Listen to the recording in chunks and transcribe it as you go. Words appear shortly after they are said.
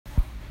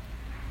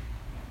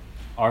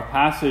Our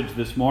passage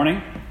this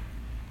morning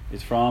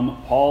is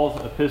from Paul's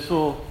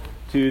epistle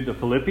to the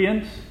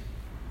Philippians,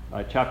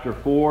 chapter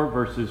 4,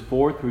 verses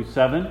 4 through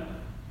 7.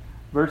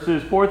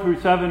 Verses 4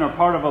 through 7 are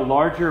part of a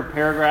larger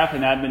paragraph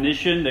and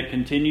admonition that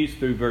continues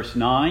through verse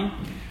 9.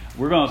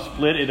 We're going to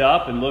split it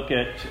up and look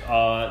at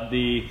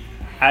the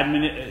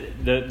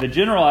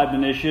general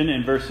admonition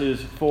in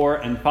verses 4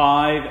 and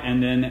 5,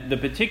 and then the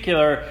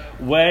particular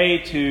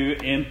way to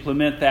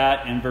implement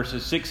that in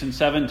verses 6 and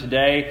 7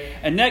 today,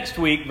 and next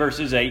week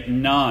verses 8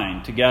 and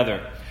 9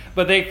 together.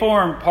 But they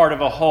form part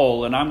of a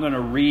whole, and I'm going to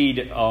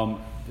read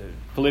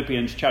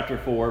Philippians chapter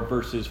 4,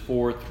 verses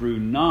 4 through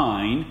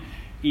 9,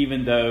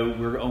 even though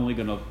we're only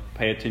going to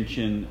pay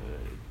attention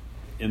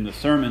in the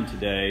sermon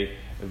today,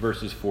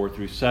 verses 4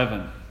 through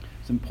 7.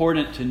 It's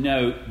important to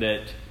note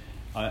that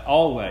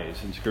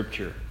always in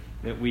Scripture,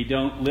 that we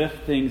don't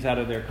lift things out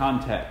of their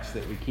context,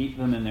 that we keep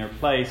them in their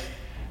place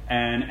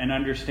and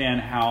understand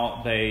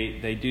how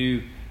they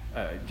do,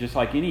 just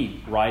like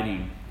any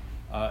writing,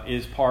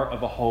 is part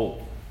of a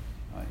whole.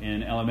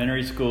 In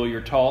elementary school, you're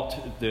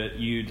taught that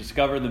you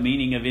discover the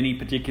meaning of any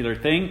particular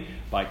thing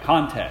by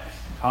context.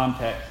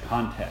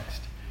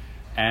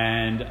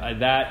 And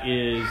that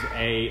is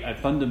a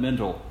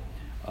fundamental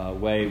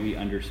way we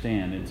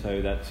understand. And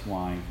so that's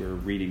why we're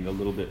reading a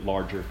little bit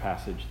larger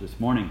passage this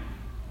morning.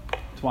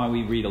 That's why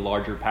we read a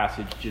larger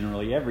passage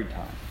generally every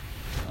time.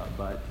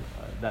 But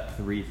that's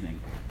the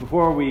reasoning.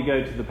 Before we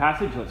go to the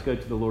passage, let's go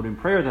to the Lord in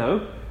prayer,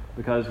 though,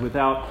 because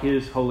without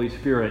His Holy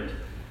Spirit,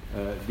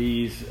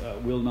 these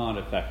will not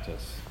affect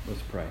us.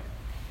 Let's pray.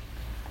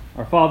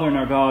 Our Father and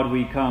our God,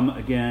 we come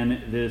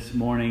again this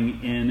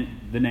morning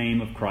in the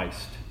name of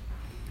Christ.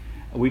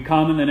 We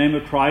come in the name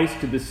of Christ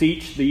to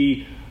beseech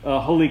the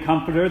Holy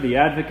Comforter, the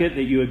Advocate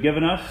that you have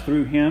given us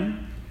through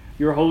Him,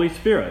 your Holy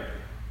Spirit.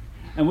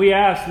 And we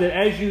ask that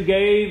as you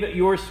gave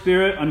your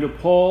Spirit under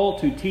Paul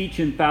to teach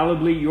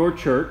infallibly your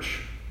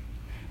church,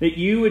 that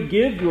you would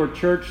give your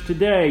church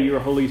today your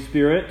Holy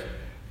Spirit,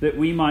 that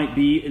we might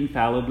be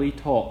infallibly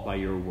taught by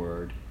your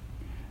word.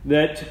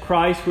 That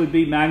Christ would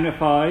be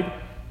magnified,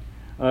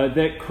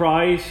 that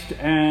Christ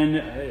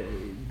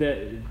and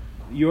that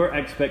your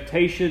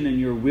expectation and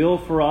your will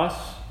for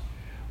us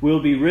will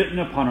be written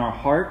upon our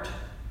heart,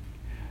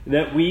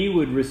 that we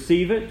would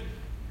receive it,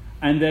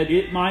 and that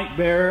it might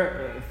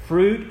bear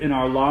fruit in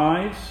our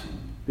lives,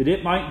 that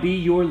it might be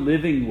your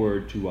living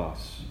word to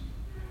us.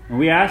 And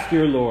we ask,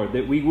 dear Lord,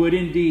 that we would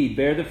indeed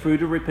bear the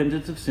fruit of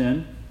repentance of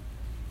sin,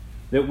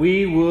 that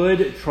we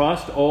would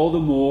trust all the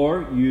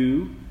more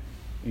you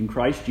in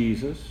Christ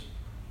Jesus,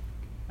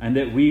 and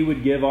that we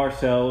would give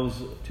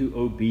ourselves to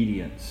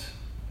obedience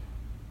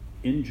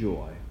in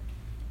joy.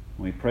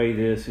 We pray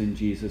this in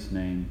Jesus'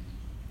 name.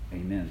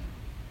 Amen.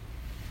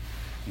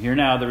 Hear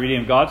now the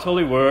reading of God's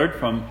holy word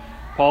from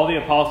Paul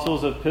the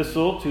Apostle's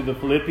epistle to the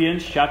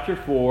Philippians, chapter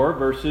 4,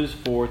 verses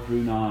 4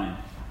 through 9.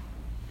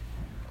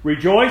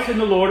 Rejoice in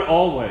the Lord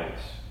always.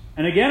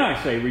 And again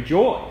I say,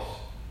 rejoice.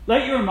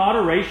 Let your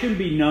moderation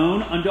be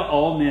known unto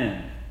all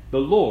men. The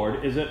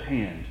Lord is at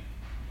hand.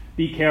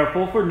 Be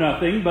careful for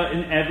nothing, but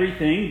in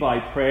everything by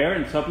prayer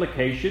and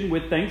supplication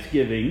with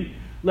thanksgiving,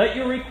 let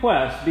your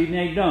requests be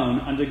made known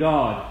unto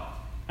God.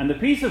 And the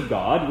peace of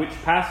God, which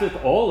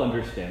passeth all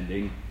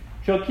understanding,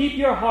 shall keep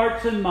your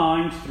hearts and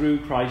minds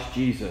through Christ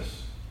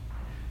Jesus.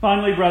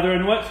 Finally,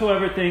 brethren,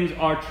 whatsoever things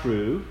are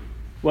true,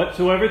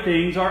 whatsoever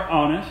things are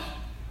honest,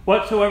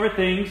 whatsoever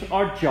things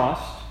are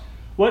just,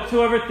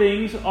 whatsoever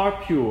things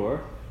are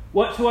pure,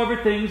 whatsoever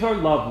things are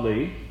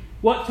lovely,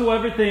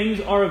 whatsoever things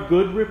are of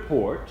good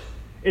report,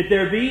 if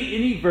there be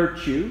any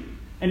virtue,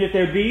 and if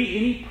there be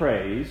any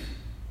praise,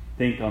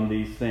 think on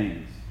these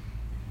things.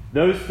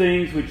 Those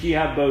things which ye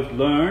have both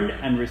learned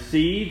and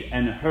received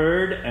and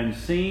heard and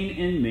seen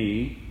in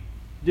me,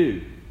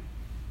 do,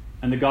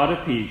 and the God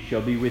of peace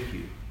shall be with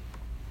you.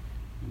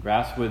 The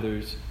grass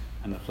withers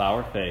and the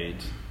flower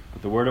fades,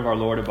 but the word of our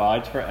Lord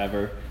abides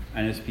forever.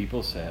 And his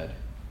people said,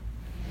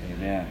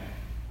 Amen.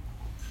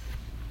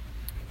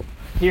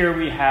 Here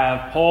we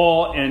have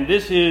Paul, and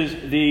this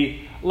is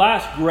the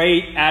last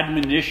great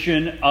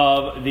admonition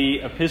of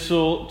the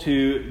epistle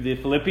to the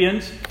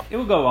Philippians. It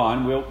will go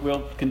on.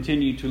 We'll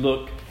continue to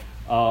look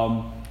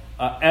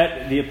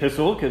at the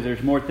epistle because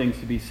there's more things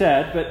to be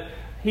said, but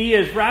he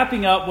is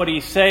wrapping up what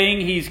he's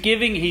saying.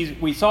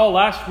 We saw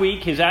last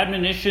week his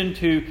admonition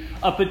to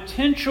a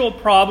potential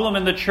problem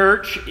in the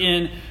church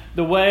in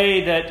the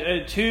way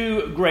that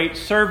two great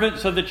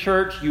servants of the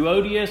church,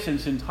 Euodias and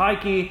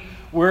Syntyche,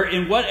 were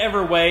in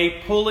whatever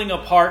way pulling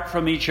apart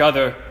from each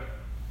other.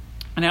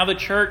 And how the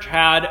church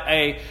had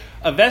a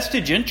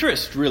vestige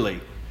interest, really,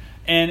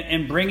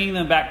 in bringing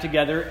them back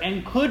together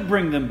and could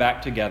bring them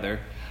back together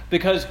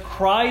because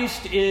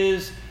Christ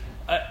is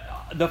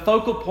the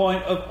focal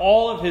point of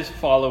all of his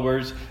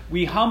followers.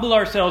 We humble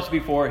ourselves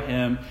before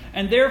him,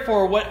 and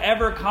therefore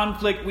whatever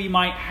conflict we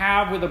might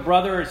have with a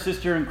brother or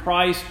sister in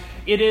Christ,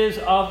 it is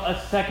of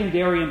a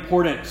secondary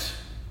importance,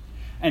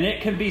 and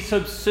it can be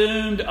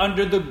subsumed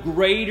under the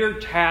greater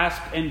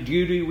task and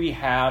duty we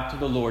have to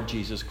the Lord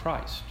Jesus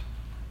Christ.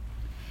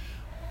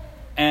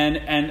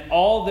 and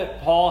all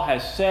that Paul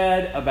has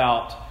said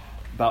about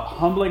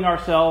humbling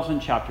ourselves in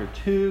chapter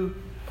 2,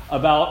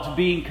 about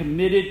being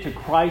committed to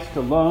Christ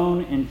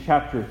alone in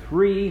chapter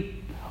 3,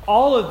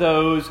 all of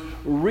those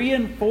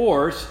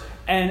reinforce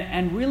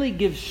and really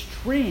give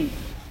strength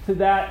to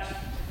that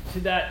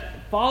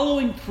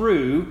following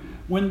through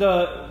when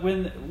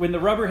the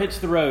rubber hits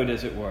the road,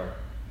 as it were,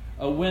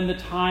 when the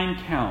time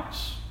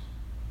counts.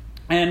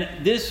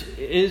 And this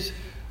is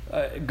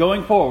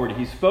going forward.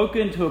 He's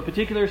spoken to a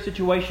particular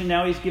situation.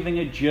 Now he's giving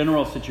a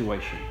general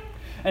situation.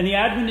 And the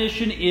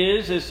admonition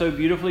is, as so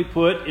beautifully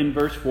put in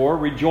verse 4,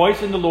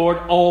 rejoice in the Lord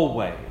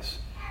always.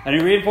 And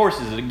he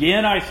reinforces it.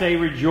 Again, I say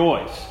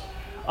rejoice.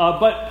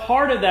 But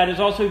part of that is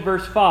also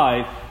verse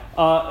 5.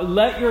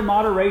 Let your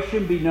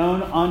moderation be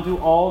known unto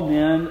all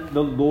men.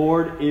 The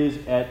Lord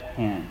is at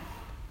hand.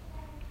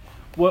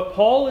 What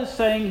Paul is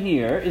saying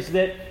here is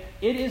that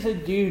it is a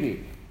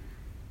duty.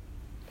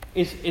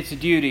 It's a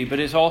duty, but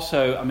it's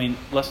also,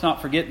 let's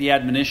not forget the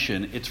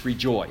admonition. It's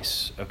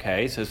rejoice,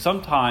 okay? So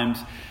sometimes,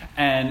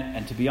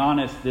 and to be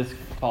honest, this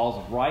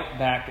falls right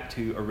back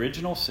to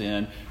original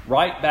sin,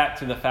 right back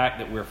to the fact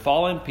that we're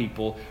fallen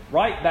people,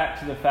 right back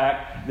to the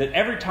fact that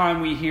every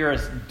time we hear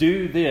us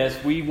do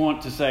this, we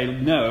want to say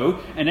no,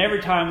 and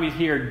every time we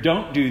hear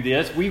don't do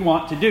this, we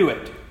want to do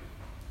it.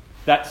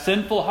 That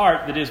sinful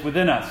heart that is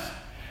within us.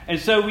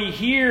 And so we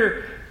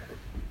hear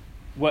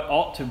what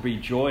ought to be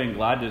joy and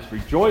gladness,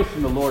 rejoice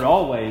in the Lord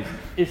always,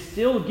 is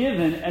still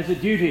given as a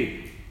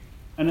duty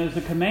and as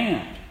a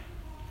command.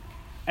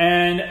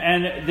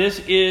 And this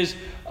is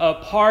a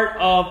part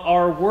of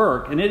our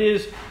work, and it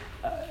is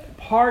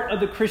part of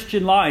the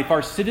Christian life,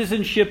 our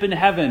citizenship in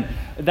heaven,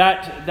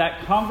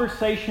 that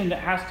conversation that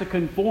has to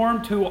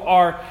conform to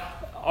our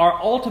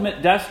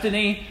ultimate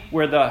destiny,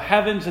 where the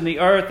heavens and the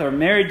earth are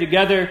married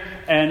together,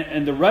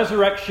 and the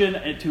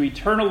resurrection to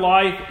eternal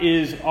life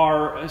is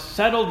our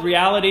settled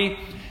reality.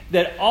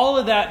 That all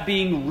of that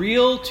being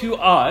real to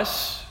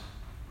us,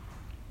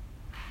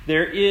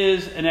 there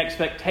is an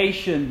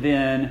expectation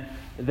then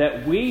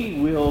that we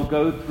will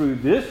go through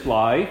this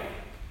life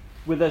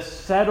with a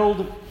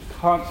settled,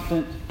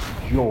 constant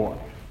joy.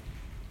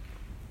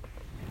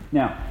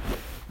 Now,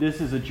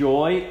 this is a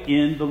joy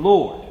in the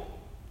Lord.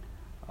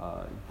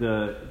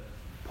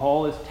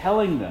 Paul is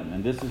telling them,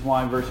 and this is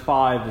why verse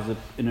 5 is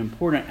an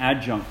important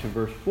adjunct to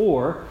verse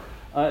 4,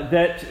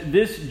 that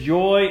this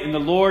joy in the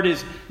Lord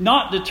is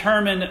not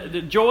determined,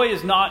 the joy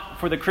is not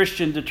for the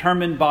Christian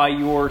determined by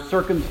your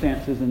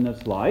circumstances in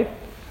this life,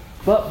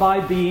 but by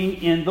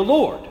being in the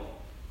Lord.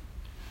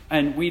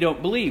 And we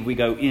don't believe we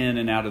go in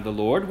and out of the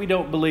Lord. We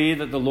don't believe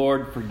that the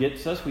Lord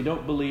forgets us. We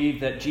don't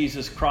believe that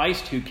Jesus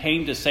Christ, who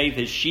came to save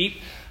his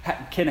sheep,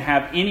 can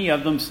have any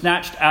of them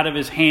snatched out of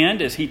his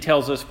hand, as he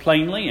tells us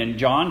plainly in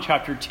John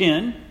chapter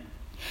 10.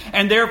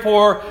 And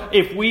therefore,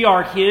 if we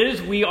are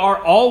his, we are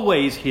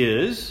always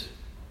his.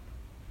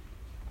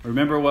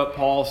 Remember what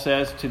Paul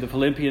says to the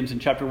Philippians in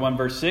chapter 1,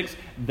 verse 6,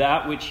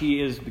 that which he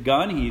has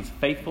begun, he is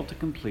faithful to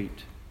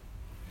complete.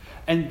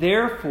 And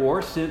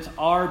therefore, since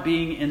our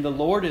being in the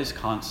Lord is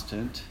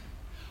constant,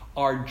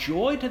 our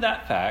joy to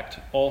that fact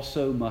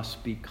also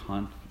must be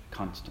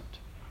constant.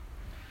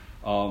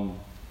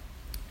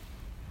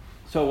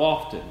 So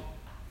often,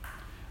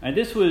 and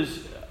this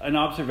was an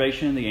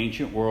observation in the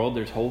ancient world,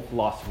 there's whole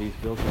philosophies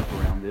built up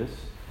around this,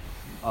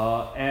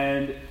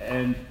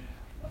 and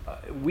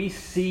we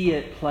see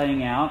it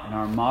playing out in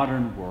our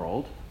modern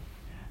world,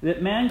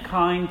 that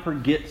mankind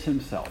forgets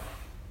himself.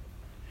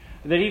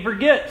 That he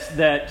forgets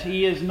that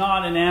he is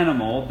not an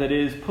animal that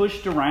is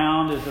pushed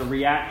around as a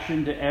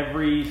reaction to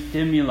every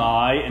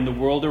stimuli in the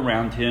world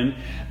around him.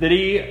 That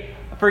he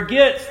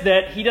forgets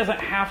that he doesn't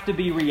have to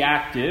be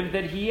reactive,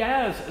 that he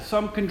has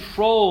some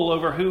control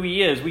over who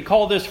he is. We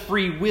call this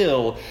free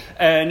will,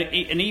 and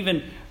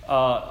even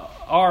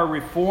our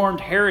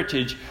Reformed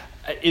heritage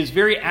is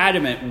very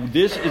adamant.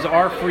 This is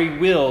our free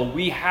will.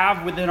 We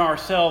have within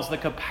ourselves the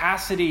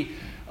capacity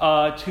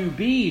to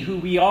be who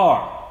we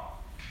are.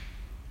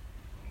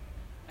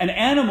 And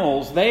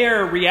animals, they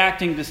are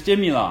reacting to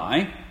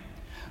stimuli.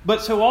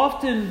 But so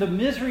often the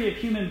misery of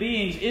human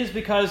beings is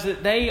because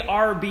they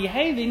are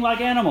behaving like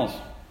animals.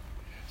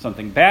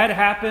 Something bad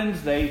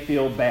happens, they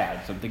feel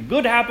bad. Something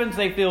good happens,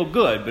 they feel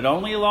good. But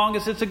only as long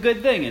as it's a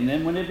good thing. And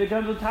then when it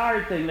becomes a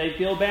tired thing, they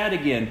feel bad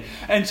again.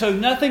 And so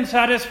nothing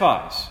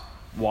satisfies.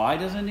 Why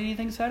doesn't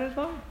anything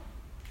satisfy?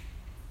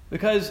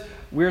 Because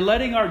we're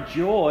letting our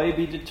joy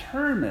be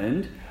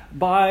determined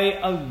by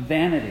a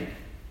vanity.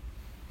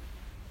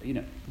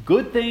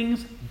 Good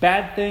things,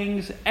 bad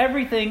things,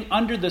 everything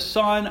under the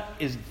sun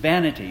is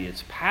vanity.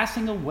 It's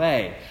passing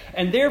away.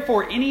 And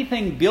therefore,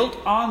 anything built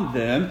on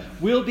them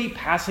will be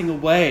passing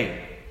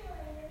away.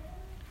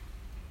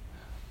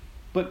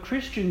 But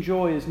Christian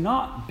joy is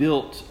not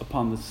built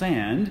upon the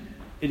sand.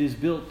 It is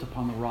built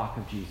upon the rock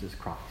of Jesus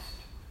Christ.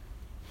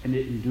 And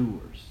it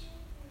endures.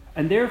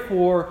 And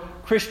therefore,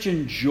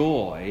 Christian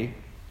joy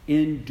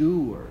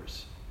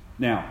endures.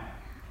 Now,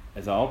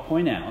 as I'll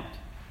point out,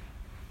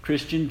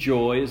 Christian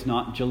joy is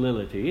not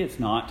jollity. It's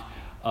not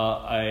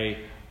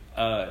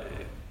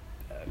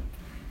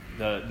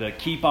the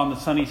keep on the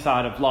sunny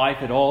side of life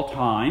at all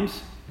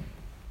times.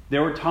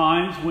 There were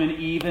times when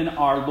even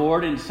our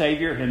Lord and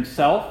Savior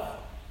himself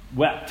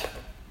wept.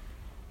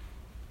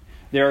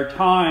 There are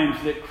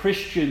times that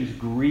Christians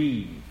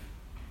grieve.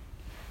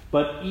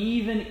 But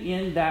even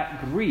in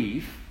that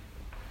grief,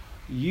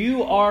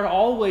 you are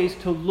always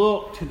to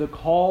look to the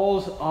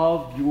cause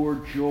of your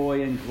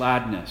joy and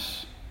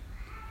gladness.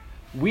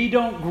 We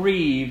don't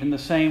grieve in the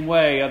same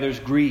way others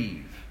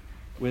grieve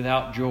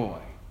without joy.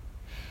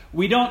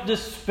 We don't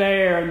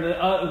despair in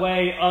the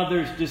way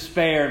others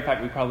despair. In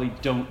fact, we probably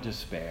don't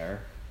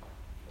despair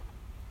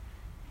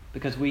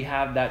because we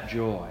have that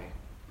joy.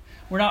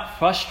 We're not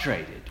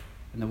frustrated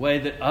in the way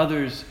that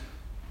others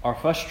are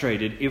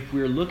frustrated if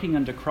we're looking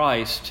unto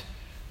Christ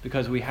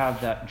because we have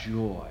that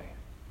joy.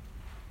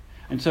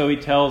 And so he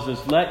tells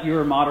us, let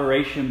your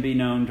moderation be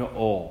known to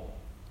all.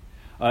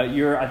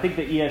 I think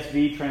the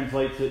ESV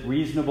translates it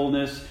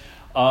reasonableness.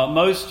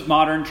 Most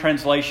modern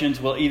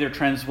translations will either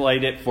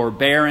translate it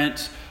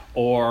forbearance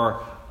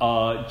or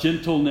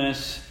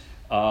gentleness.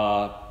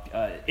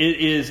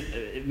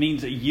 It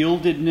means a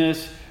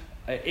yieldedness.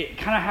 It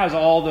kind of has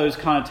all those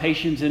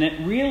connotations in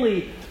it.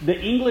 Really, the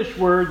English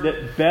word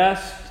that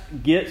best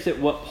gets at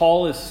what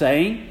Paul is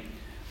saying,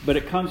 but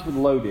it comes with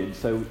loaded,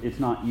 so it's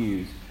not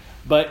used,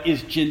 but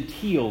is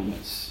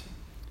genteelness.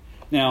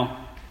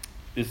 Now,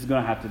 this is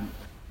going to have to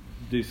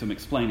do some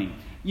explaining.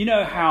 You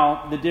know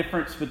how the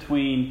difference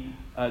between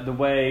the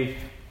way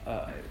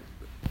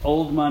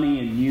old money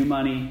and new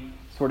money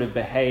sort of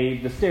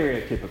behave, the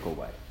stereotypical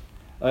way.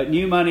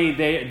 New money,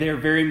 they're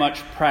very much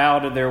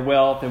proud of their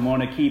wealth and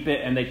want to keep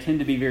it, and they tend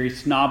to be very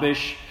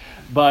snobbish.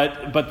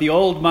 But the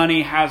old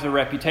money has a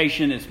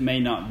reputation. It may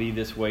not be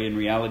this way in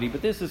reality,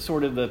 but this is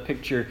sort of the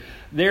picture.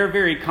 They're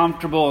very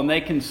comfortable, and they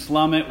can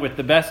slum it with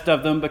the best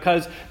of them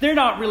because they're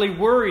not really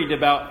worried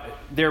about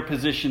their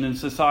position in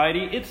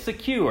society. It's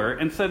secure,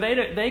 and so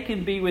they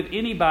can be with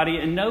anybody,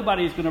 and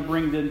nobody's going to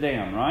bring them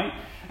down, right?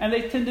 And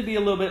they tend to be a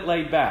little bit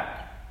laid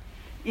back.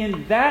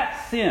 In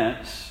that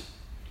sense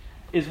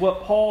is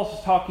what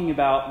Paul's talking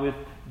about with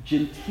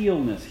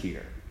genteelness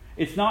here.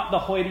 It's not the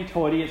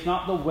hoity-toity. It's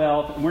not the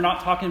wealth. We're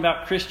not talking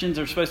about Christians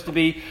are supposed to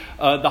be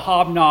the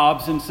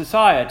hobnobs in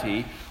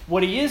society.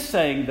 What he is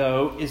saying,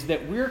 though, is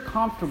that we're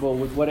comfortable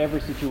with whatever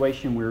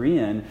situation we're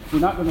in. We're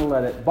not going to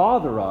let it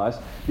bother us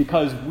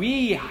because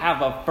we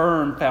have a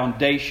firm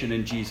foundation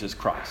in Jesus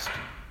Christ.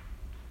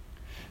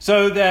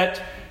 So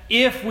that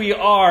if we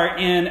are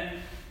in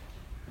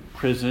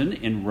prison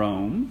in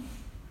Rome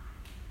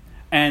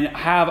and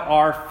have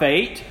our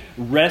fate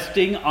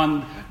resting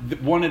on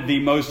one of the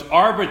most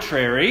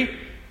arbitrary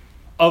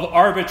of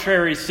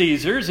arbitrary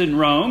Caesars in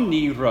Rome,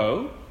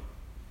 Nero,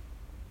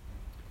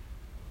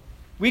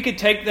 we could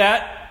take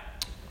that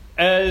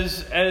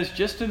as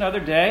just another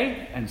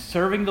day and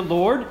serving the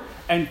Lord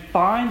and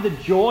find the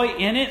joy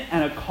in it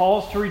and a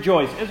cause to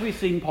rejoice, as we've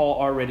seen Paul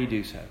already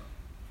do so.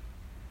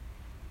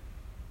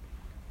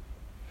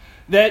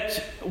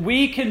 That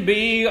we can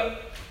be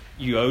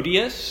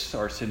Euodias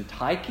or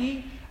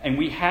Syntyche, and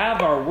we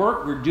have our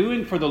work we're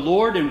doing for the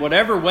Lord in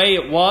whatever way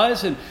it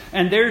was.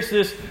 And there's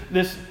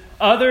this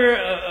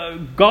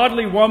other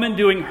godly woman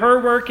doing her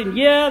work. And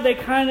yeah, they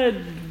kind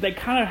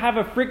of have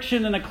a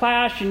friction and a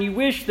clash. And you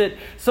wish that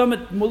a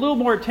little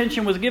more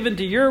attention was given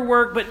to your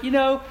work. But you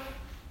know,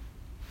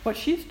 what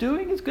she's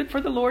doing is good for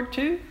the Lord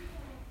too.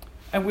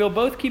 And we'll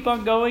both keep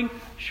on going.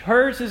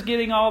 Hers is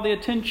getting all the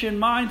attention.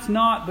 Mine's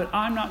not. But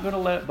I'm not going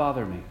to let it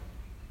bother me.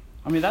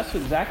 I mean, that's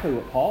exactly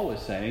what Paul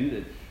was saying.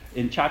 That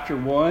in chapter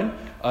 1,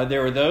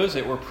 there were those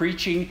that were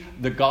preaching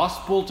the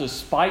gospel to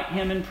spite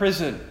him in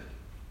prison.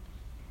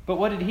 But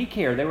what did he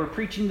care? They were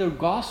preaching the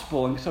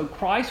gospel, and so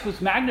Christ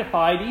was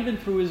magnified even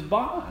through his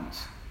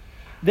bonds.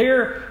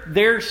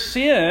 Their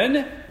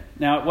sin,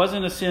 now it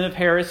wasn't a sin of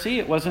heresy,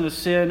 it wasn't a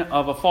sin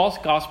of a false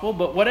gospel,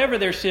 but whatever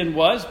their sin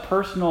was,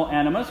 personal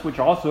animus, which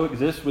also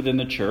exists within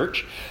the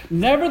church,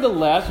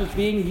 nevertheless was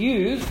being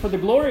used for the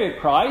glory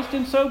of Christ,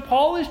 and so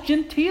Paul is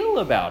genteel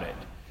about it.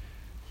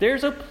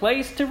 There's a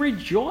place to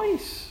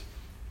rejoice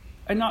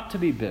and not to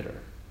be bitter.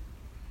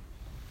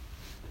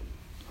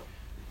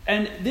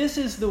 And this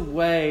is the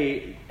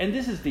way, and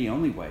this is the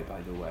only way, by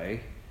the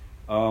way,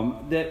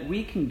 that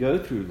we can go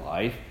through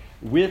life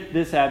with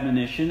this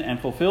admonition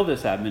and fulfill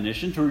this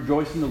admonition to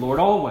rejoice in the Lord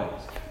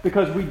always.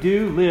 Because we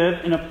do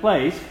live in a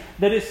place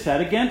that is set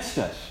against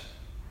us.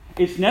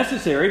 It's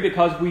necessary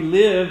because we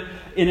live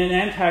in an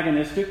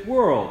antagonistic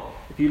world.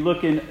 If you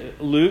look in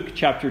Luke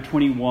chapter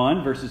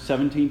 21, verses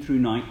 17 through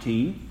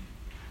 19,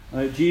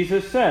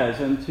 Jesus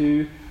says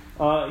unto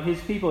his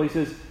people, he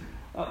says,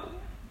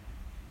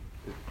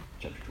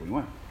 chapter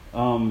 21,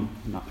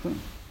 not 20.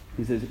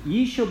 He says,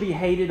 ye shall be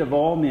hated of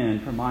all men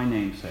for my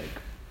name's sake.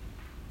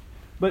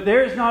 But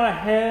there is not a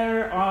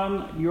hair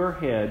on your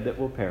head that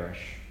will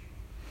perish.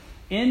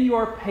 In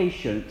your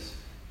patience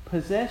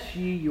possess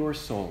ye your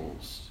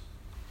souls.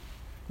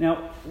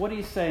 Now, what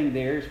he's saying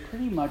there is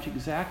pretty much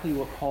exactly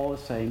what Paul is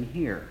saying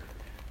here.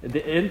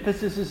 The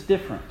emphasis is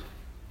different.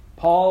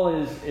 Paul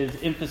is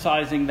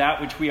emphasizing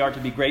that which we are to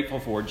be grateful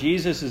for.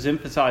 Jesus is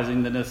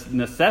emphasizing the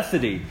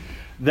necessity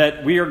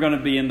that we are going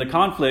to be in the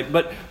conflict,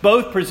 but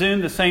both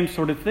presume the same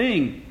sort of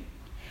thing.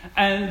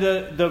 And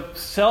the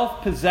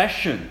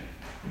self-possession,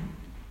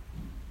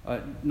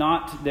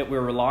 not that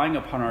we're relying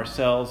upon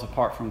ourselves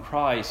apart from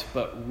Christ,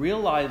 but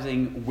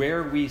realizing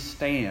where we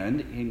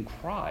stand in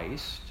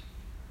Christ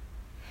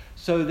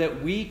so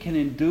that we can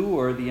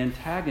endure the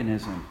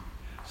antagonism,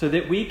 so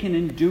that we can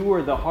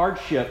endure the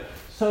hardship,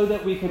 so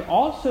that we can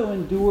also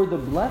endure the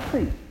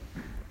blessing.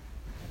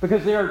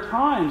 Because there are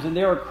times, and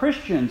there are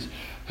Christians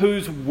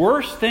whose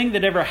worst thing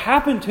that ever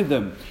happened to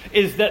them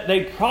is that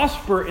they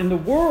prosper in the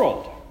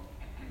world.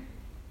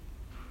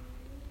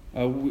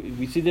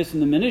 We see this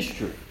in the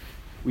ministry.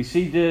 We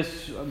see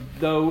this,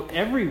 though,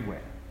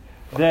 everywhere.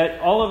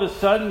 That all of a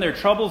sudden their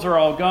troubles are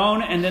all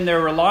gone, and then their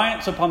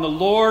reliance upon the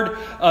Lord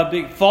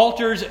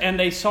falters, and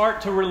they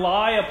start to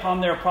rely upon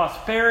their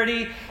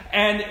prosperity,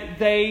 and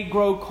they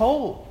grow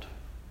cold.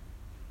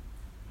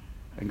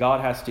 And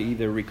God has to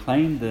either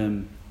reclaim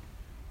them,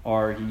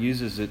 or He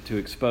uses it to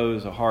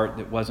expose a heart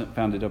that wasn't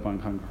founded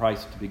upon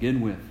Christ to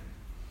begin with.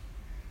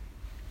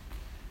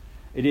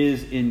 It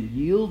is in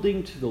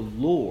yielding to the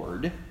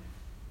Lord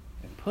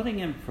and putting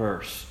Him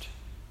first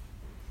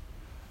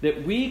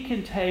that we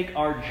can take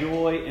our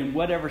joy in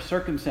whatever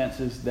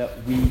circumstances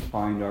that we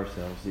find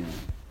ourselves in.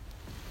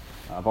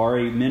 I've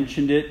already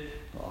mentioned it.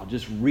 I'll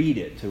just read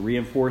it to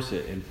reinforce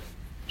it. In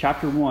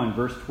chapter 1,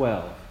 verse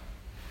 12.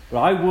 But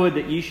I would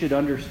that ye should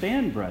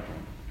understand,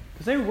 brethren,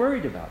 because they were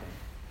worried about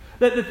it,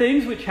 that the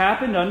things which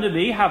happened unto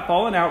me have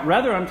fallen out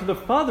rather unto the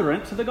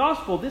furtherance of the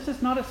gospel. This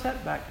is not a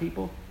setback,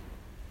 people.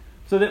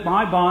 So that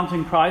my bonds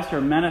in Christ are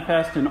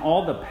manifest in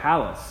all the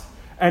palace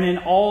and in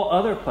all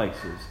other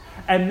places.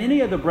 And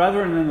many of the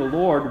brethren in the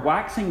Lord,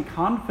 waxing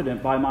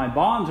confident by my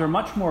bonds, are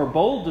much more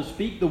bold to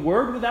speak the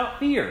word without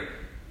fear.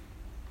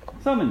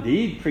 Some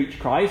indeed preach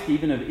Christ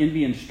even of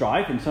envy and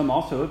strife, and some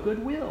also of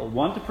goodwill.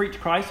 One to preach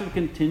Christ of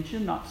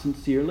contention, not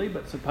sincerely,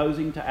 but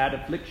supposing to add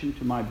affliction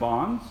to my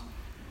bonds.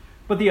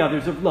 But the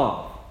others of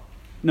love,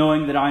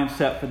 knowing that I am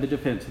set for the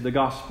defense of the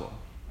gospel.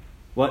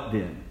 What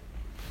then?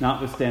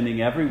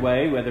 Notwithstanding every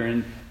way, whether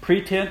in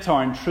pretense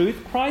or in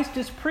truth, Christ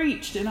is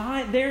preached, and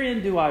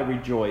therein do I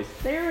rejoice.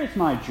 There is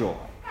my joy.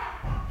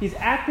 He's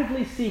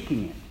actively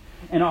seeking it.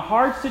 In a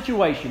hard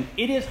situation,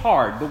 it is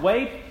hard. The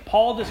way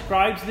Paul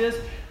describes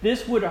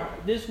this would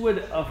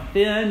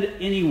offend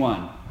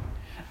anyone.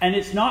 And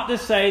it's not to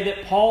say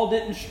that Paul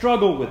didn't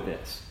struggle with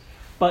this,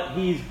 but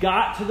he's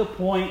got to the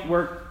point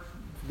where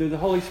the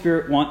Holy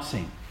Spirit wants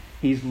him.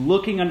 He's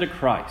looking unto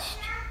Christ.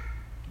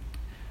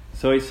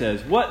 So he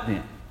says, what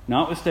then?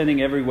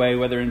 Notwithstanding every way,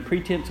 whether in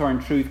pretense or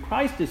in truth,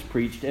 Christ is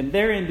preached, and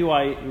therein do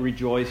I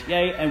rejoice,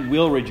 yea, and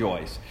will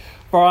rejoice.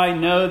 For I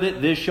know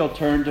that this shall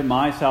turn to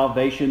my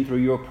salvation through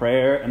your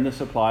prayer and the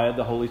supply of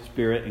the Holy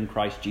Spirit in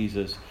Christ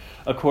Jesus,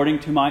 according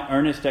to my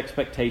earnest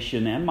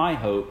expectation and my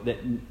hope that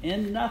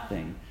in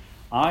nothing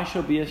I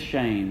shall be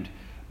ashamed,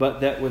 but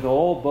that with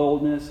all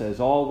boldness, as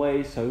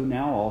always, so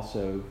now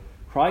also,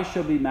 Christ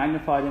shall be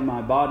magnified in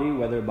my body,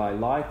 whether by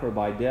life or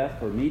by death.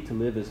 For me to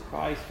live is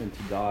Christ, and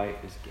to die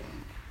is gain.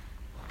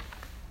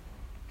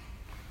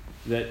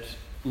 That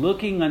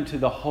looking unto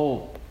the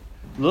whole,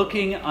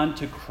 looking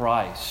unto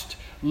Christ,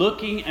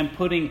 looking and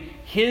putting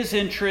His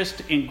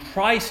interest in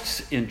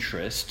Christ's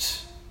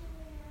interests,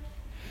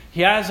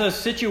 he has a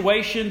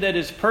situation that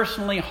is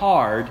personally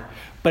hard,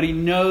 but he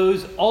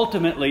knows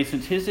ultimately,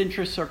 since his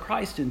interests are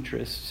Christ's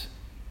interests,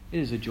 it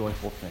is a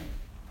joyful thing.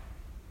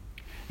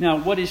 Now,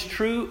 what is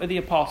true of the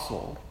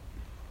apostle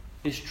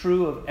is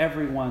true of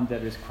everyone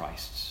that is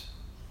Christ's.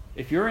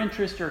 If your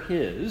interests are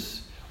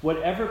His,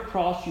 whatever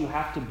cross you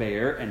have to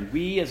bear, and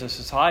we as a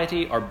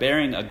society are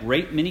bearing a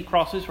great many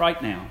crosses right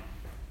now,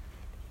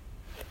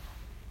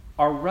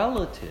 are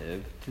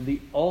relative to the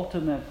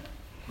ultimate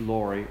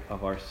glory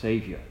of our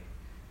Savior.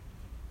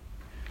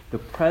 The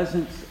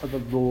presence of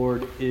the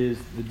Lord is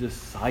the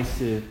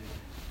decisive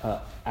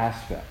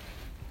aspect.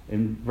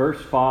 In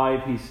verse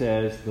 5, he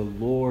says, the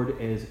Lord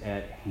is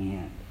at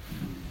hand.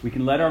 We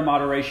can let our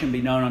moderation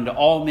be known unto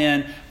all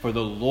men, for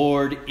the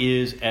Lord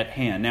is at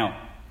hand. Now,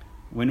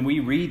 when we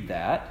read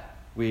that,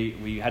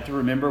 we have to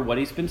remember what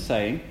he's been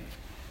saying.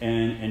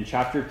 And in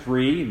chapter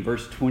 3, in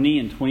verse 20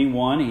 and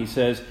 21, he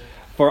says,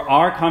 for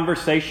our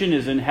conversation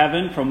is in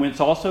heaven, from whence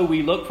also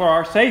we look for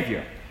our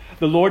Savior,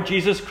 the Lord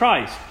Jesus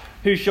Christ,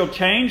 who shall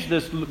change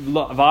this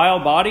vile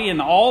body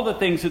and all the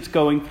things it's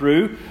going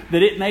through,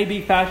 that it may be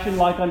fashioned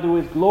like unto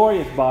His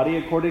glorious body,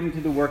 according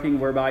to the working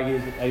whereby He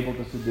is able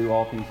to subdue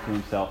all things to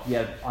Himself. He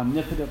has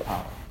omnipotent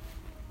power.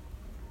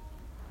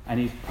 And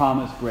He's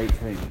promised great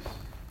things.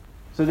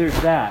 So there's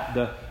that,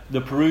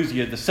 the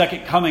parousia, the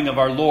second coming of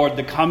our Lord,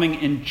 the coming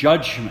in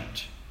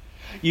judgment.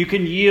 You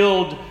can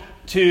yield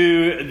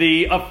to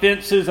the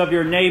offenses of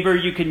your neighbor.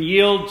 You can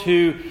yield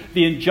to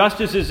the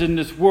injustices in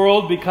this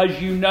world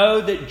because you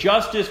know that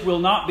justice will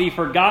not be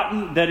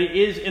forgotten, that it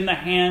is in the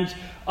hands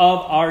of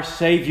our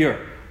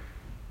Savior.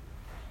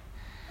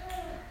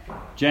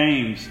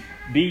 James,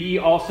 be ye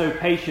also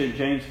patient,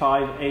 James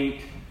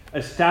 5:8.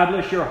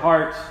 Establish your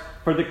hearts,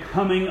 for the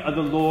coming of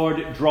the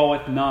Lord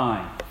draweth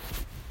nigh.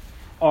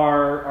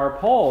 Our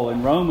Paul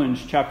in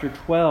Romans chapter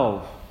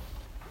 12,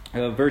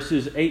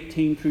 verses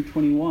 18 through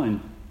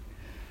 21.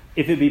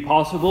 If it be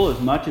possible,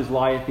 as much as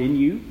lieth in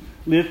you,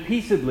 live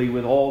peaceably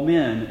with all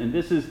men. And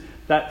this is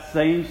that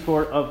same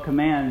sort of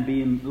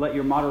command, let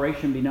your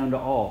moderation be known to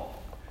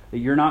all. That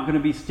you're not going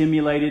to be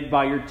stimulated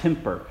by your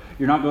temper.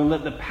 You're not going to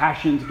let the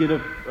passions get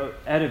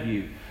ahead of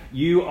you.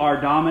 You are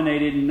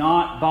dominated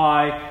not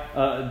by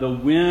the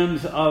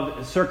whims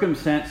of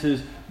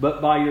circumstances,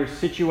 but by your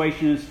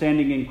situation and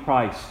standing in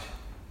Christ.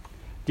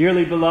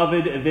 Dearly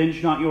beloved,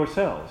 avenge not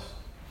yourselves,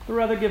 but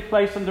rather give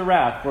place unto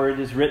wrath, for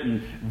it is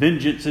written,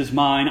 Vengeance is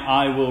mine,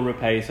 I will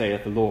repay,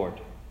 saith the Lord.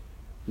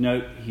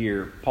 Note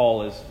here,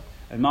 Paul is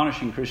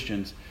admonishing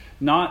Christians,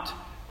 not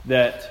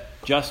that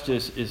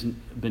justice is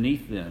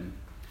beneath them,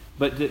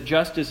 but that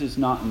justice is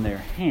not in their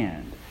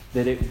hand,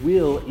 that it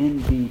will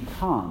indeed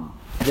come.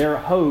 Their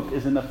hope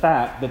is in the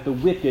fact that the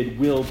wicked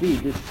will be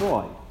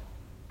destroyed.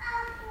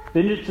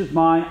 Vengeance is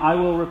mine, I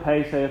will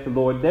repay, saith the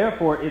Lord.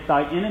 Therefore, if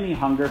thy enemy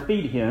hunger,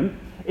 feed him.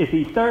 If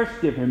he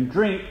thirst, give him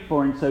drink.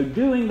 For in so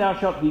doing thou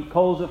shalt heap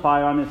coals of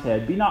fire on his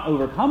head. Be not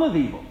overcome of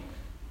evil.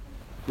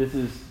 This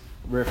is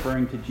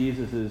referring to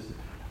Jesus'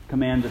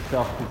 command of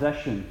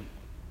self-possession.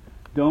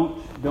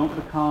 Don't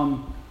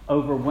become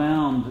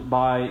overwhelmed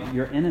by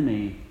your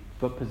enemy,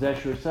 but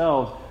possess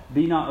yourselves.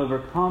 Be not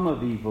overcome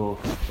of evil,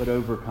 but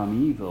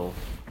overcome evil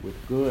with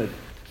good.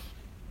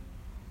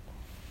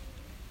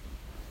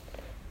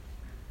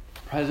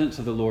 The presence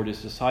of the Lord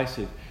is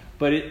decisive.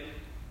 But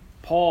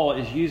Paul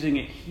is using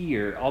it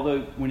here,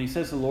 although when he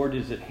says the Lord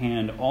is at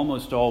hand,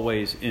 almost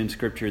always in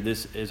Scripture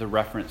this is a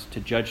reference to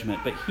judgment.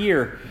 But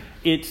here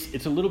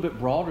it's a little bit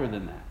broader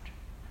than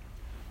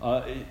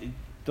that.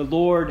 The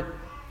Lord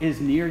is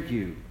near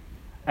you.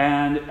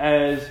 And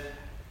as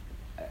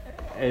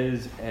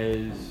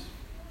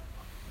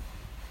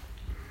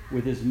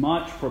with as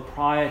much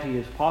propriety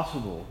as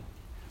possible,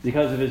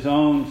 because of his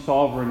own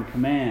sovereign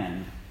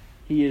command,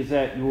 he is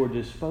at your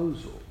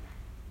disposal.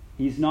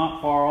 He's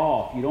not far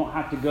off. You don't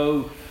have to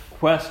go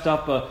quest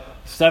up a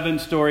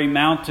 7-story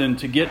mountain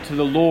to get to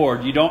the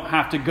Lord. You don't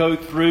have to go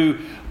through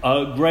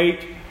a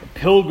great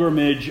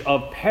pilgrimage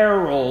of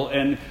peril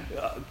and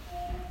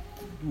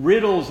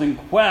riddles and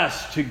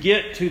quests to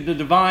get to the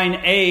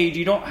divine aid.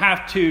 You don't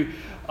have to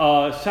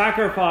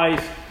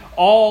sacrifice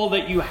all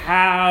that you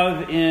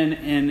have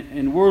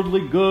in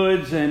worldly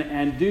goods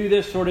and do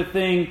this sort of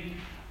thing.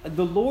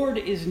 The Lord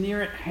is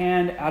near at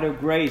hand out of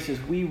grace, as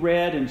we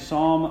read in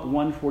Psalm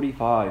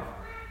 145,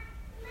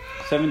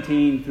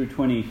 17 through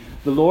 20.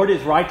 The Lord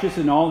is righteous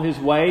in all his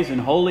ways and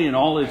holy in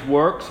all his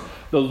works.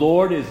 The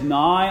Lord is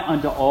nigh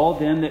unto all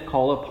them that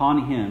call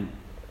upon him,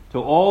 to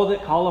all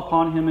that call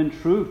upon him in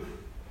truth.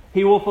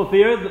 He will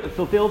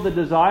fulfill the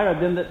desire of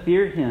them that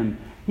fear him.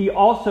 He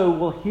also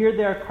will hear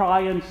their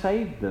cry and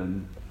save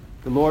them.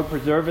 The Lord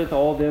preserveth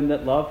all them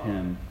that love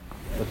him,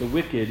 but the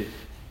wicked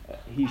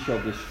he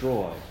shall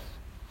destroy.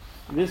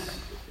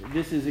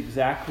 This is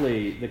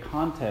exactly the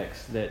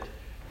context that,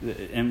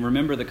 and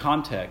remember the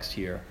context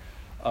here.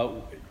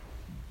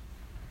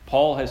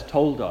 Paul has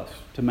told us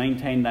to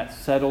maintain that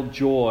settled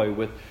joy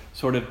with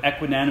sort of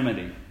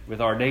equanimity with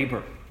our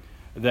neighbor.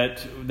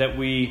 That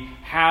we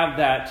have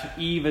that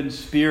even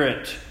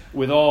spirit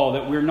with all,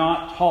 that we're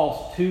not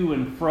tossed to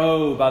and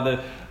fro by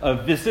the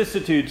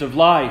vicissitudes of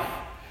life,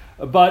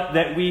 but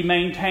that we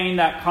maintain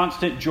that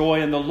constant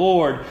joy in the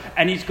Lord.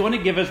 And he's going to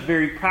give us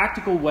very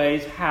practical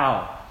ways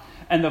how.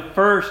 And the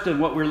first, and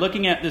what we're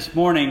looking at this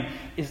morning,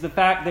 is the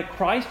fact that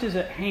Christ is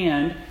at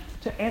hand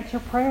to answer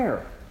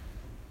prayer,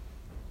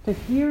 to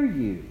hear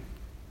you,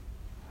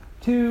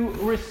 to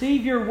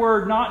receive your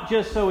word, not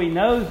just so he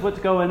knows what's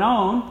going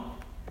on,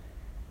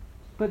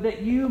 but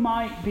that you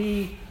might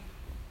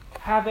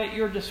have at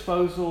your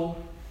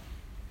disposal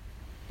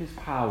his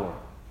power.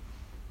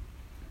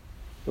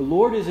 The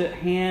Lord is at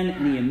hand,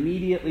 and he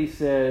immediately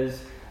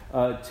says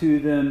to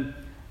them,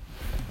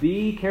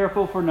 be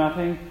careful for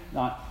nothing.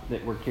 Not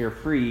that we're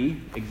carefree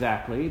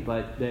exactly,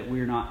 but that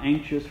we're not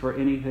anxious for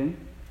anything.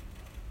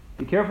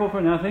 Be careful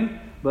for nothing,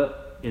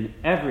 but in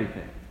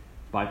everything,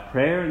 by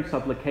prayer and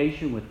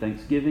supplication with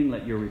thanksgiving,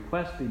 let your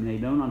requests be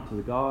made known unto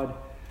the God.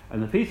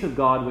 And the peace of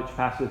God, which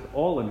passeth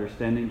all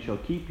understanding, shall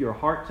keep your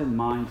hearts and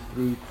minds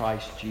through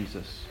Christ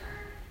Jesus.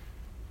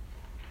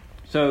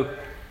 So,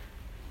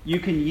 you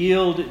can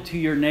yield to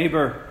your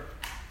neighbor.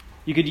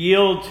 You could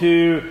yield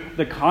to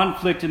the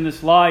conflict in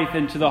this life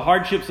and to the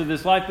hardships of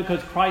this life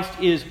because Christ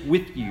is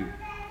with you.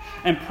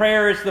 And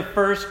prayer is the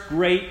first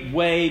great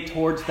way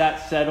towards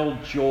that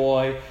settled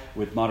joy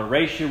with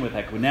moderation, with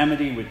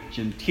equanimity, with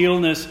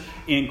gentleness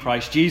in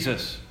Christ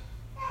Jesus.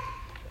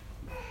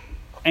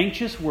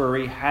 Anxious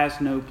worry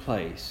has no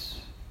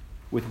place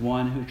with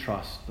one who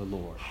trusts the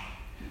Lord.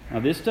 Now,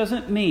 this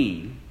doesn't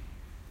mean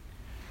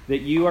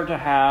that you are to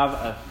have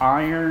an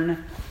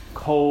iron,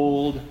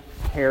 cold,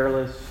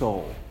 careless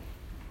soul.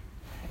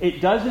 It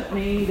doesn't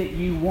mean that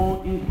you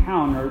won't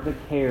encounter the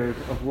cares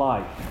of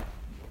life.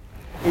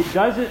 It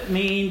doesn't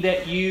mean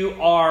that you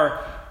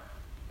are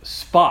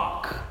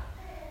Spock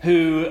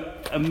who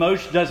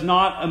does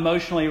not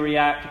emotionally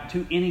react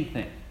to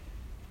anything.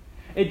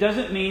 It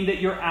doesn't mean that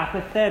you're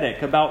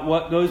apathetic about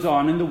what goes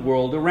on in the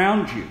world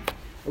around you.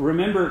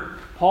 Remember,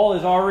 Paul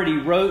has already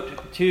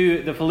wrote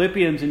to the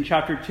Philippians in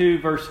chapter 2,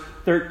 verse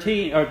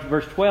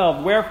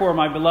 12, "Wherefore,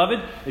 my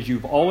beloved, as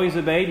you've always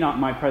obeyed, not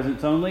in my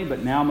presence only,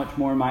 but now much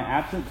more in my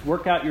absence,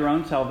 work out your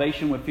own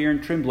salvation with fear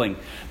and trembling."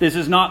 This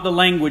is not the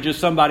language of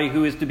somebody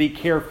who is to be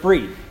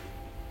carefree,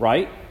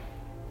 right?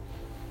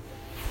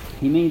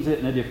 He means it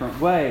in a different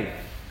way.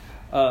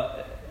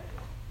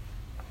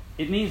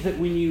 It means that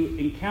when you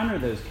encounter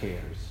those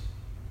cares,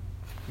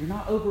 you're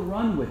not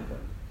overrun with them.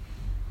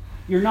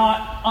 You're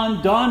not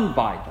undone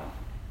by them.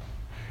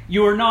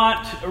 You are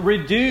not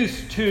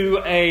reduced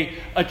to a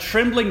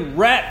trembling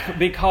wreck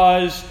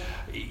because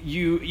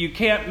you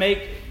can't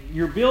make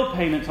your bill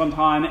payments on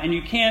time, and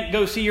you can't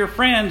go see your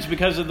friends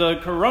because of the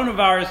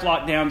coronavirus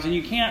lockdowns, and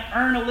you can't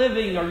earn a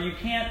living, or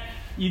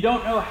you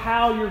don't know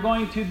how you're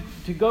going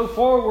to go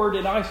forward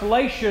in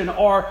isolation,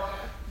 or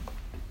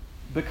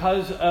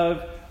because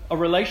of a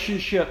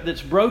relationship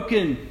that's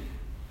broken,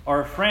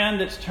 or a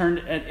friend that's turned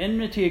at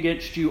enmity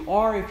against you,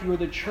 or if you're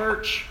the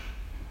church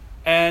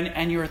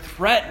and you're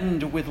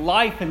threatened with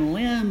life and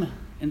limb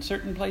in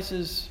certain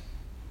places.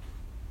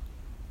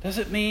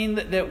 Doesn't mean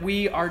that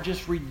we are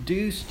just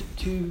reduced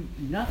to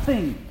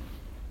nothing.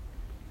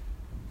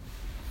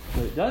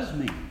 But it does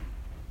mean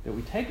that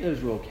we take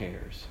those real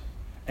cares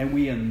and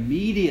we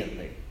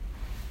immediately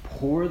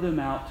pour them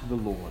out to the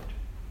Lord.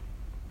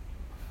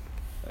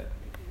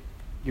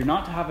 You're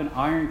not to have an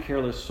iron,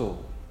 careless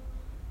soul,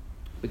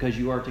 because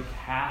you are to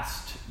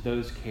cast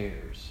those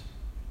cares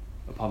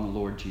upon the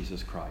Lord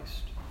Jesus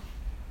Christ.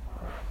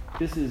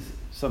 This is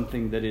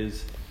something that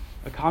is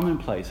a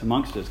commonplace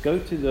amongst us. Go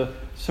to the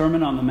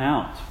Sermon on the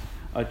Mount,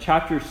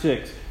 chapter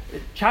 6.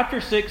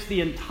 Chapter 6, the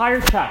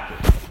entire chapter,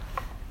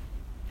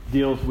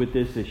 deals with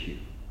this issue.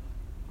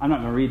 I'm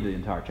not going to read the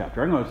entire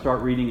chapter. I'm going to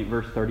start reading at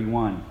verse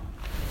 31.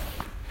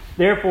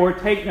 "Therefore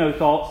take no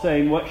thought,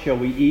 saying, What shall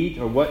we eat,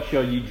 or what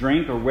shall ye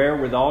drink, or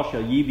wherewithal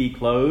shall ye be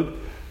clothed?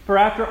 For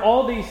after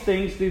all these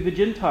things do the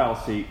Gentile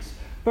seeks.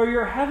 For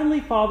your heavenly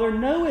Father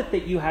knoweth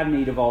that you have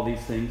need of all these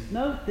things."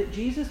 Note that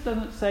Jesus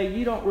doesn't say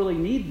you don't really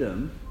need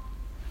them.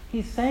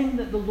 He's saying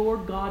that the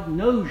Lord God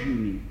knows you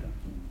need them.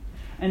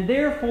 And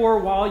therefore,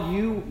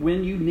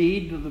 when you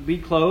need to be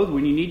clothed,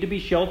 when you need to be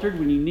sheltered,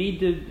 when you need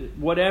to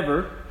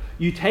whatever,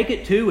 you take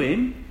it to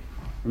Him.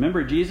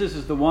 Remember, Jesus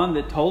is the one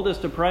that told us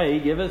to pray,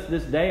 "Give us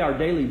this day our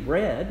daily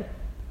bread."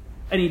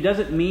 And He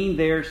doesn't mean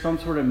there's some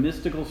sort of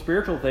mystical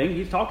spiritual thing.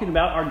 He's talking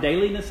about our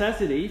daily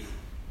necessities.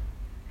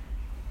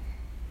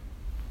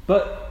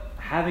 But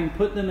having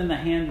put them in the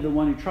hand of the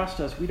one who trusts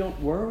us, we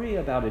don't worry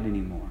about it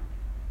anymore.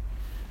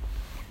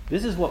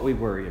 This is what we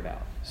worry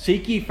about.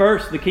 "Seek ye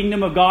first the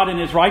kingdom of God and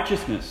His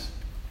righteousness,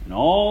 and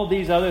all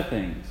these other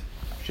things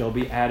shall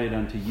be added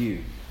unto you."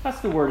 That's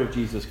the word of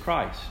Jesus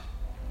Christ.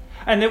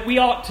 And that we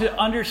ought to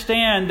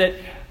understand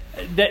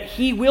that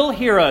He will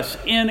hear us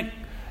in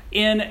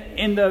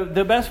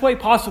the best way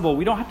possible.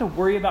 We don't have to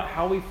worry about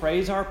how we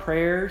phrase our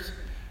prayers.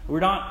 We're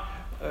not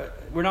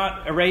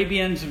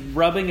Arabians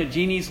rubbing a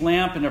genie's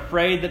lamp and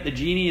afraid that the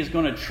genie is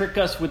going to trick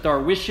us with our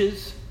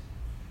wishes.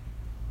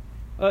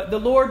 The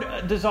Lord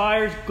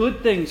desires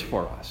good things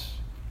for us.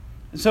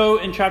 So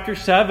in chapter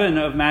 7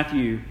 of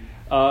Matthew,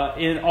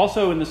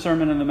 also in the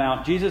Sermon on the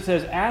Mount, Jesus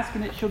says, "Ask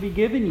and it shall be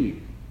given you.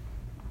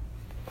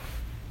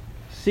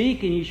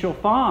 Seek and ye shall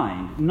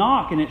find.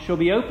 Knock and it shall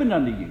be opened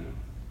unto you.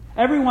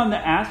 Everyone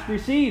that asks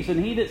receives,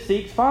 and he that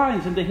seeks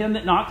finds, and to him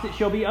that knocks it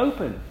shall be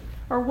opened.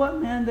 Or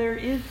what man there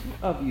is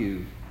of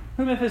you,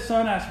 whom if his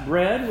son asks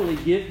bread, will he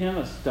give him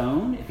a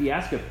stone? If he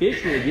asks a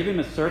fish, will he give him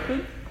a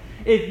serpent?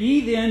 If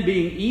ye then,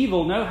 being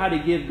evil, know how to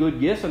give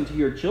good gifts unto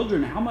your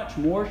children, how much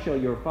more shall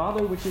your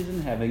Father which is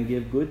in heaven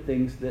give good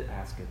things that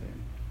ask of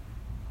him?"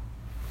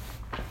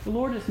 The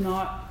Lord is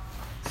not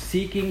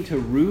seeking to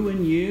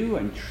ruin you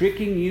and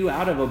tricking you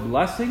out of a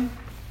blessing.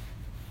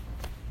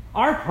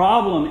 Our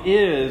problem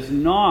is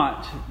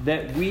not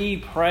that we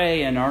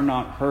pray and are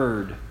not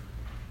heard.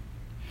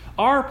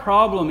 Our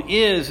problem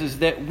is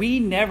that we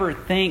never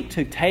think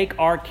to take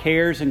our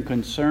cares and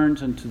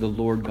concerns unto the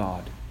Lord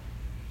God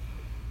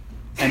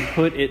and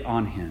put it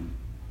on Him.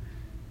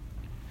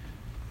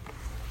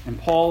 And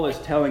Paul is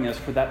telling us,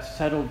 for that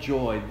settled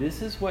joy,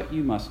 this is what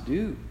you must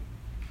do.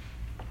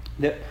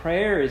 That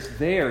prayer is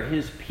there.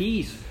 His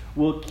peace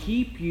will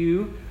keep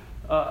you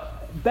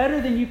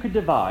better than you could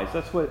devise.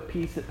 That's what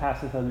peace that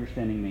passeth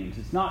understanding means.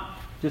 It's not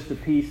just a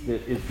peace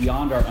that is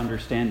beyond our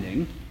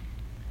understanding,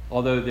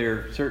 although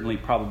there certainly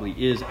probably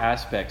is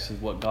aspects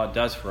of what God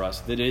does for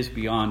us that is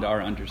beyond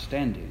our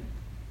understanding.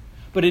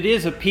 But it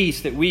is a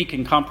peace that we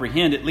can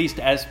comprehend, at least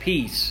as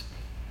peace.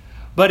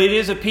 But it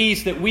is a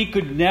peace that we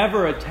could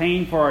never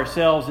attain for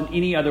ourselves in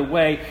any other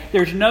way.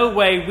 There's no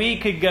way we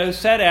could go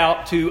set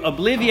out to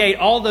obviate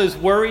all those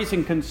worries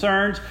and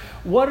concerns.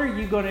 What are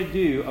you going to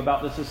do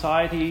about the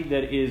society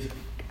that is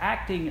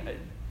acting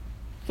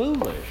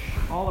foolish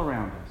all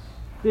around us?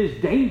 That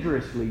is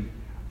dangerously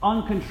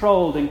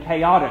uncontrolled and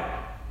chaotic.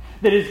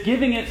 that is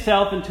giving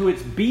itself into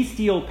its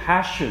bestial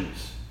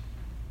passions.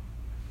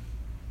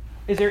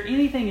 Is there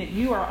anything that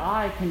you or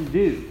I can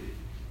do?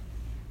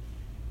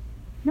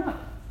 No.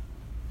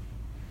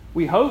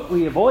 We hope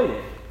we avoid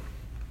it.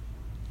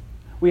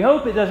 We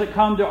hope it doesn't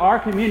come to our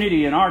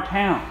community and our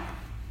town.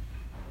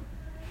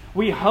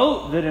 We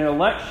hope that an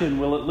election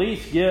will at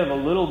least give a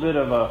little bit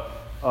of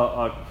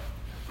a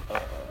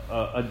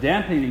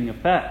dampening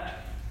effect.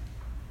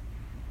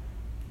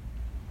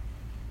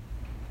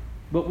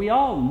 But we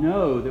all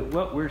know that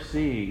what we're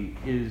seeing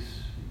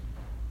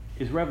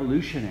is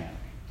revolutionary.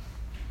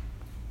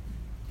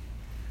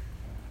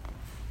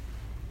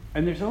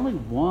 And there's only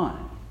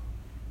one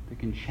that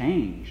can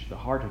change the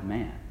heart of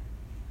man.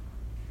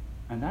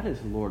 And that is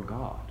the Lord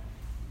God.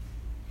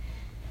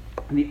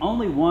 And the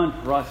only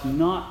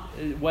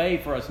way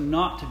for us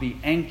not to be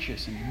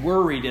anxious and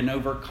worried and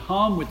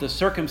overcome with the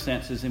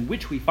circumstances in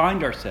which we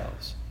find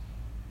ourselves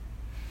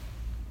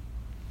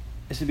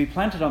is to be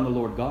planted on the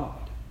Lord God.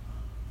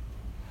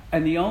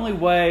 And the only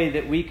way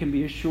that we can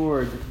be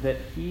assured that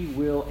He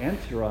will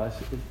answer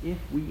us is if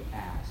we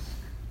ask.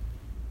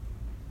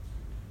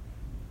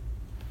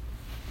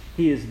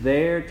 He is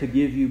there to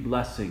give you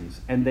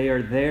blessings, and they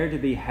are there to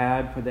be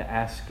had for the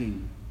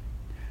asking.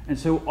 And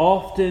so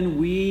often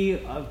we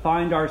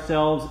find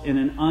ourselves in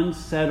an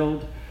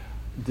unsettled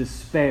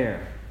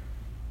despair.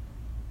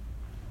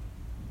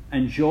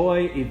 And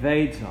joy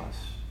evades us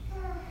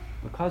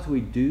because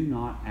we do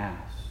not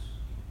ask.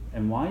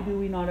 And why do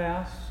we not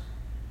ask?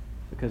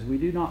 Because we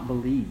do not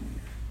believe.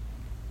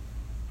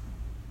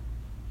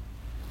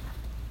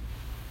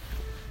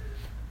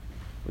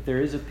 But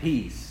there is a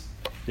peace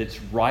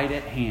that's right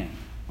at hand.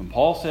 When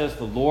Paul says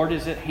the Lord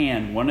is at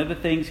hand, one of the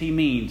things he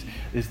means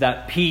is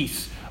that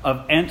peace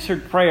of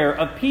answered prayer,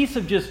 a peace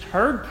of just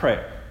heard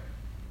prayer.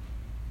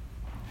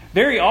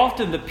 Very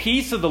often the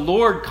peace of the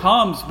Lord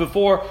comes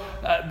before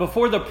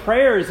the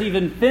prayer is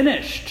even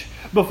finished,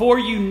 before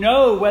you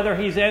know whether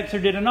He's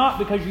answered it or not,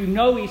 because you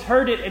know He's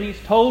heard it and He's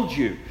told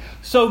you.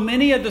 So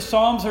many of the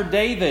Psalms are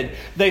David.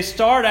 They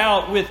start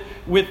out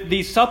with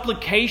these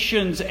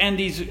supplications and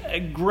these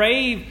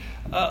grave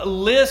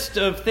list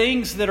of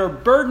things that are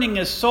burdening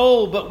his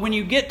soul, but when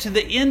you get to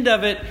the end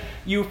of it,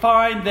 you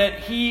find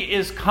that he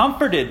is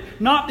comforted,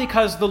 not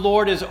because the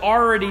Lord has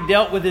already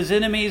dealt with his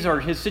enemies or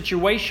his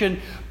situation,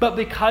 but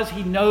because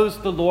he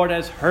knows the Lord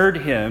has heard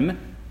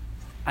him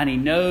and he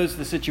knows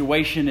the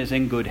situation is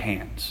in good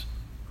hands.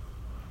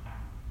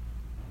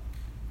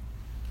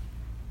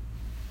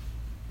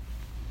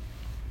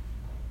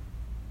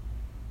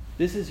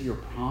 This is your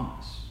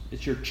promise.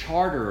 It's your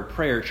charter of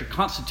prayer. It's your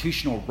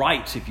constitutional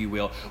rights, if you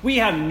will. We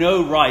have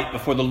no right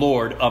before the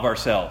Lord of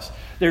ourselves.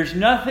 There's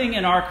nothing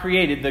in our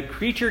created. The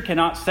creature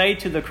cannot say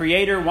to the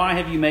Creator, "Why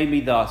have you made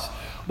me thus?"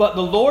 But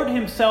the Lord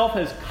Himself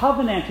has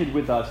covenanted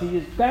with us. He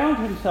has bound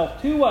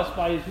Himself to us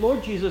by His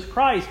Lord Jesus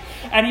Christ.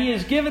 And He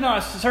has given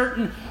us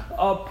certain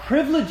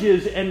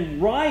privileges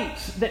and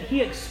rights that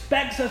He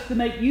expects us to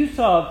make use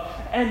of.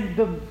 And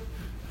the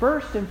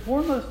first and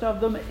foremost of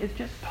them is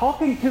just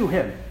talking to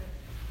Him.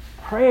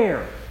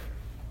 Prayer.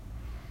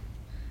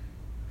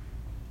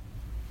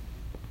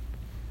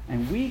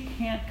 And we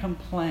can't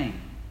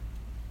complain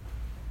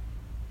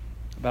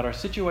about our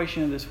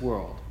situation in this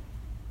world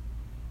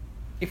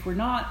if we're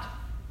not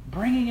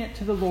bringing it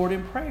to the Lord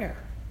in prayer.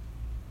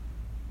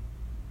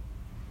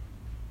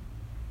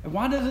 And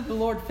why doesn't the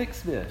Lord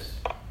fix this?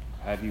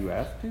 Have you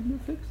asked Him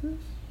to fix this?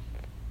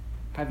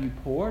 Have you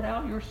poured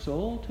out your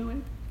soul to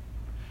Him?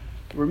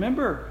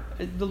 Remember,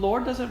 the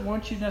Lord doesn't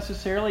want you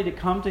necessarily to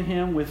come to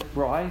Him with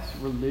bright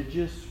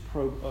religious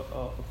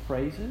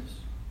phrases.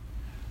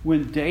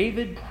 When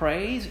David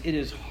prays, it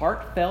is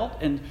heartfelt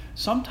and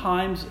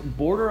sometimes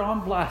border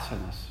on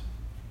blasphemous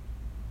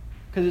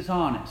because it's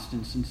honest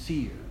and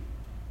sincere.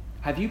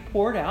 Have you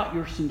poured out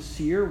your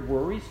sincere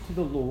worries to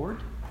the Lord?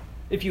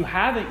 If you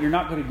haven't, you're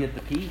not going to get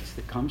the peace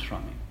that comes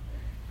from Him.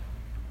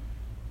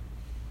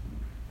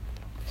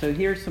 So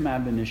here's some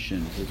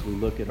admonitions as we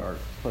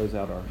close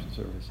out our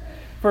service.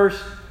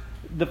 First,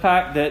 the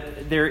fact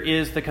that there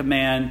is the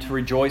command to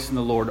rejoice in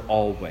the Lord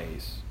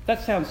always.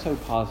 That sounds so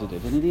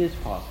positive, and it is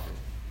positive.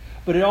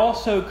 But it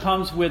also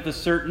comes with a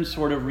certain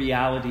sort of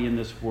reality in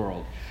this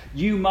world.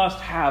 You must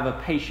have a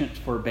patient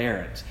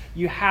forbearance.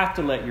 You have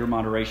to let your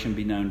moderation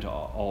be known to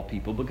all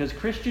people, because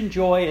Christian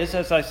joy is,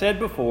 as I said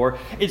before,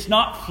 it's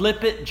not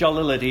flippant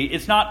jollity.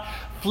 It's not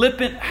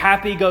flippant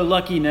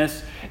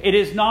happy-go-luckiness. It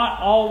is not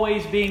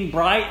always being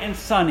bright and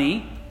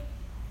sunny.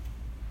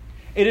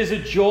 It is a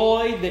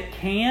joy that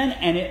can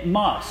and it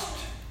must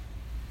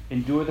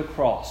endure the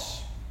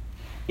cross.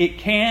 It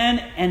can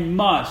and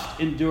must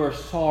endure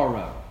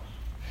sorrow.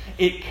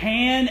 It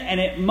can and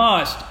it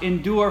must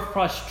endure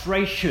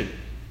frustration.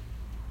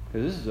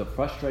 Because this is a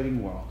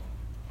frustrating world.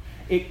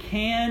 It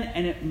can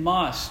and it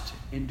must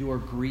endure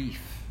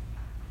grief.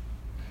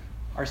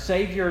 Our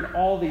Savior in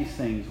all these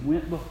things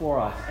went before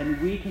us, and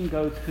we can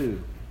go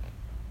too.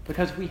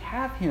 Because we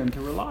have Him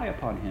to rely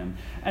upon Him.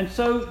 And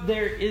so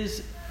there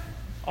is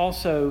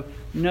also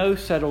no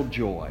settled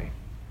joy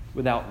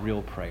without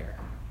real prayer.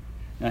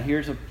 Now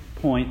here's a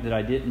point that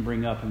I didn't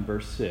bring up in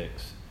verse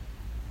 6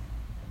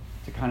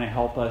 to kind of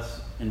help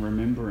us in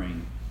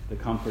remembering the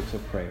comforts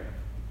of prayer.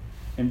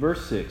 In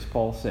verse 6,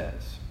 Paul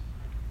says,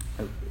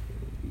 he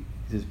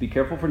says, "Be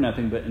careful for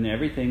nothing, but in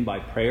everything by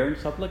prayer and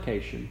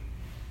supplication,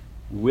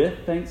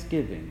 with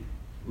thanksgiving,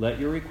 let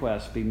your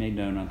requests be made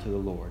known unto the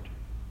Lord."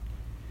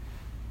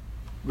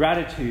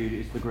 Gratitude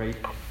is the great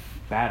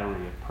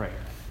battery of prayer.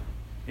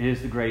 It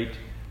is the great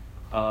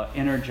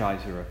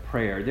energizer of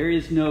prayer. There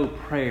is no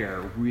prayer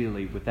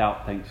really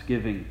without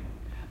thanksgiving,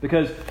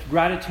 because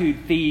gratitude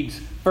feeds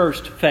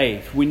first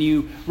faith. When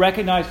you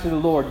recognize to the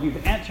Lord,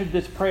 you've answered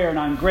this prayer and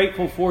I'm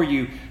grateful for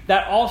you,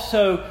 that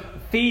also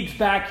feeds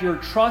back your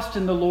trust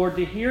in the Lord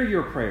to hear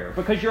your prayer,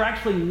 because you're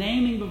actually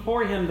naming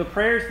before Him the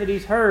prayers that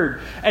He's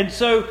heard. And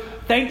so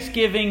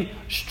thanksgiving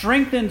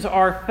strengthens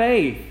our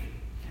faith.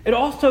 It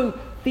also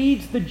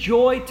feeds the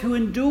joy to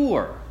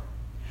endure,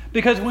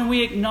 because when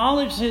we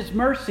acknowledge His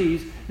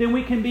mercies, then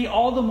we can be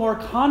all the more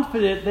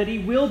confident that He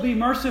will be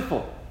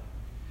merciful.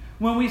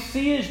 When we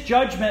see His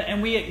judgment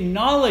and we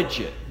acknowledge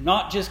it,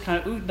 not just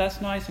kind of, ooh,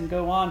 that's nice and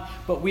go on,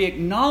 but we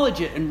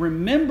acknowledge it and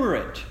remember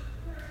it,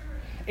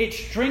 it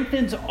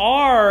strengthens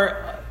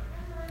our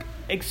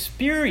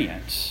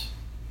experience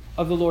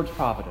of the Lord's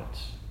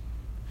providence,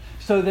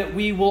 so that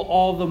we will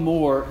all the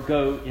more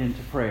go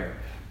into prayer.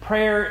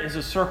 Prayer is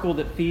a circle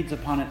that feeds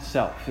upon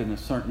itself in a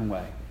certain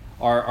way.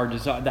 Our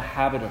desire, the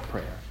habit of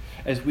prayer.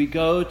 As we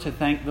go to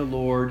thank the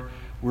Lord,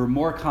 we're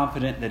more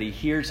confident that He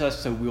hears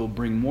us, so we'll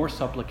bring more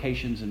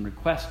supplications and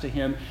requests to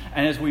Him.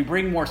 And as we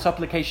bring more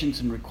supplications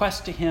and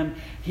requests to Him,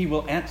 He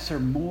will answer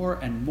more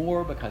and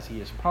more, because He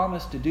has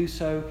promised to do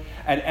so.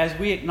 And as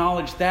we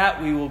acknowledge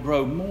that, we will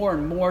grow more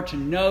and more to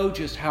know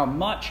just how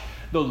much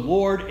the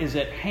Lord is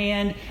at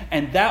hand.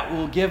 And that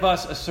will give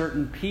us a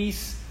certain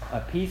peace, a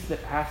peace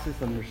that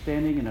passes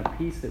understanding, and a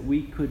peace that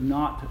we could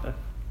not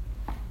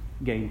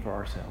gain for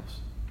ourselves.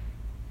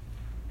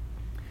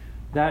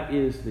 That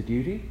is the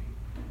duty,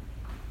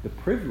 the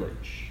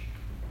privilege,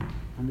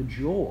 and the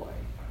joy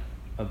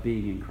of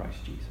being in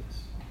Christ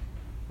Jesus.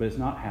 But it's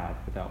not had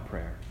without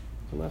prayer.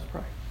 So let's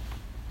pray.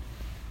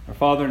 Our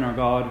Father and our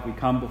God, we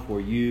come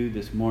before You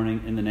this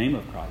morning in the name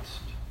of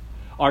Christ,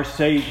 our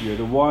Savior,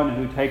 the one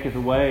who taketh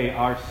away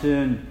our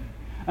sin,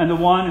 and the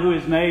one who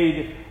has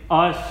made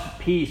us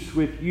peace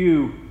with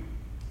You.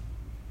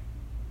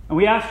 And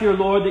we ask, dear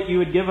Lord, that You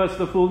would give us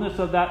the fullness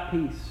of that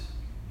peace,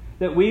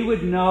 that we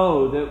would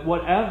know that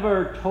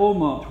whatever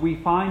tumult we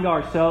find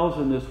ourselves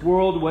in this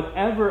world,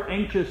 whatever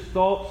anxious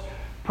thoughts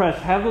press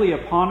heavily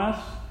upon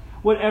us,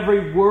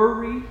 whatever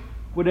worry,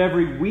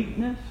 whatever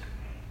weakness,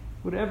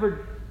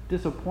 whatever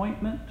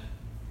disappointment,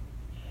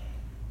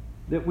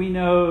 that we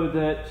know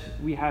that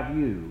we have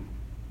You,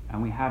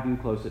 and we have You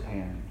close at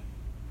hand.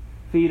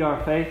 Feed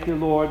our faith, dear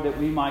Lord, that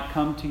we might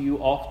come to You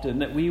often,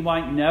 that we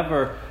might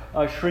never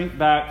shrink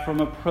back from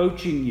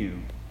approaching You.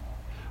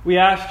 We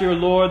ask, dear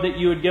Lord, that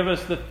You would give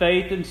us the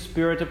faith and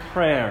spirit of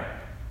prayer,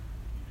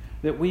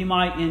 that we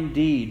might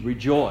indeed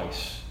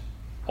rejoice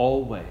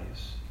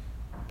always.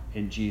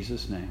 In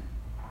Jesus' name.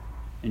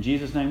 In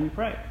Jesus' name we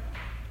pray.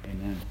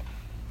 Amen.